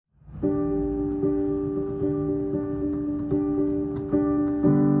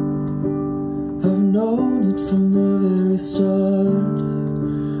it from the very start.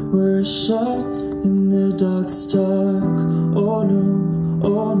 We're a shot in the darkest dark. Oh no,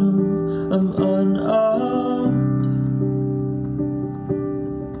 I'm unarmed.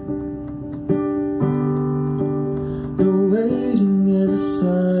 The waiting is a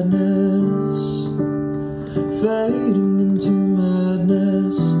sadness, fading into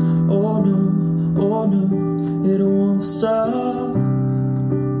madness. Oh no, it won't stop.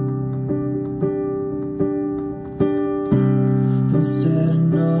 I'm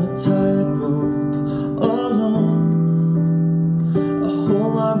standing on a tightrope, alone. I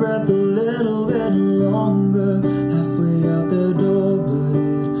hold my breath a little bit longer, halfway out the door, but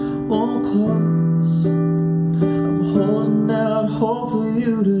it won't close. I'm holding out hope for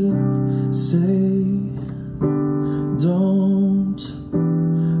you to say, don't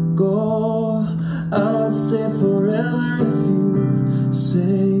go. I would stay forever if you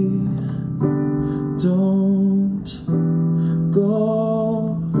say, don't go.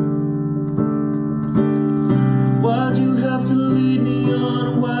 Why'd you have to lead me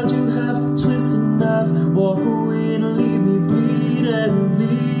on? Why'd you have to twist the knife? Walk away and leave me bleeding,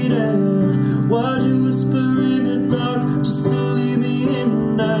 bleeding. Why'd you whisper in the dark just to leave me in the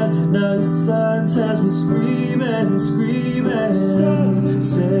night? Now your silence has me screaming, screaming.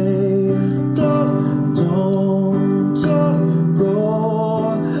 Say, don't go.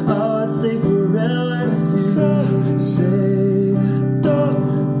 I would say forever if you say,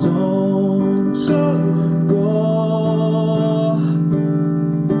 don't go.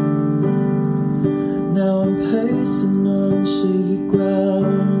 Now I'm pacing on shaky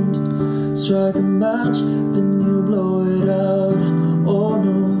ground, strike a match, then you blow it out. Oh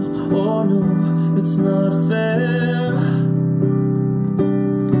no, it's not fair.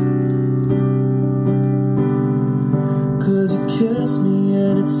 Cause you kiss me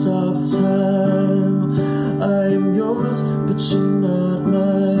and it stops time. I am yours, but you're not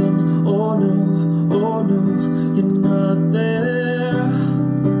mine. Oh no, you're not there.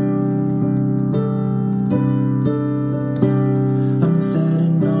 I'm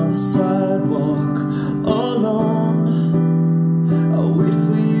standing on the sidewalk, alone. I'll wait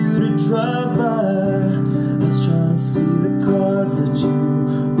for you to drive by. I was trying to see the cards that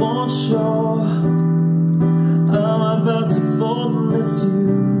you won't show. I'm about to fold unless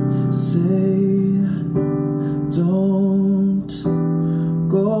you say, don't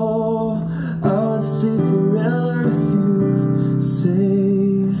go. I would stay forever if you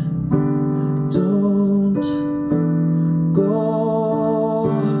say, don't go.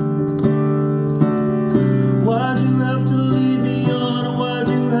 Why'd you have to lead me on? Why'd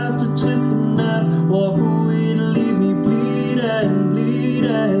you have to twist the knife? Walk away and leave me bleeding,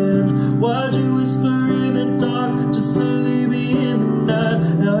 bleeding. Why'd you whisper in the dark just to leave me in the night?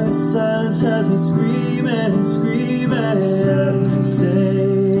 Now your silence has me screaming, screaming. Say,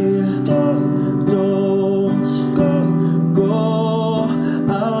 don't go.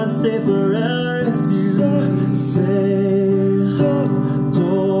 I would stay forever if you say,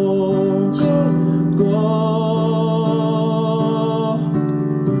 don't go.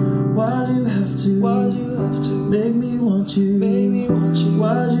 Why'd you have to make me want you?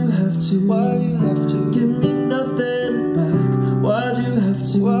 Why'd you have to give me nothing back? Why'd you have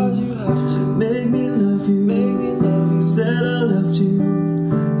to make me love you? Said I loved you,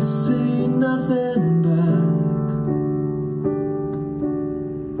 you say nothing back.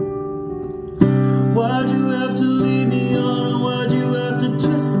 Why'd you have to lead me on? Why'd you have to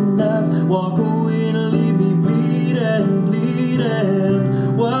twist the knife? Walk away and leave me bleeding,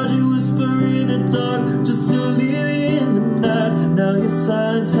 bleeding. Why'd you whisper in the dark just to leave me in the night? Now your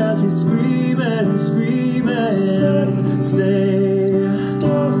silence has me screaming, screaming. Say,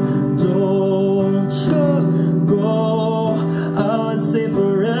 don't go. I would say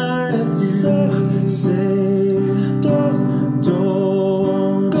forever if you say, don't go.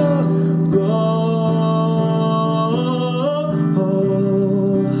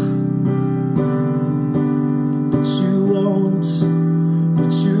 But you won't,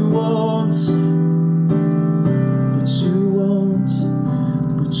 but you won't, but you won't,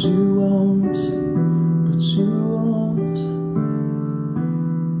 but you won't, but you won't.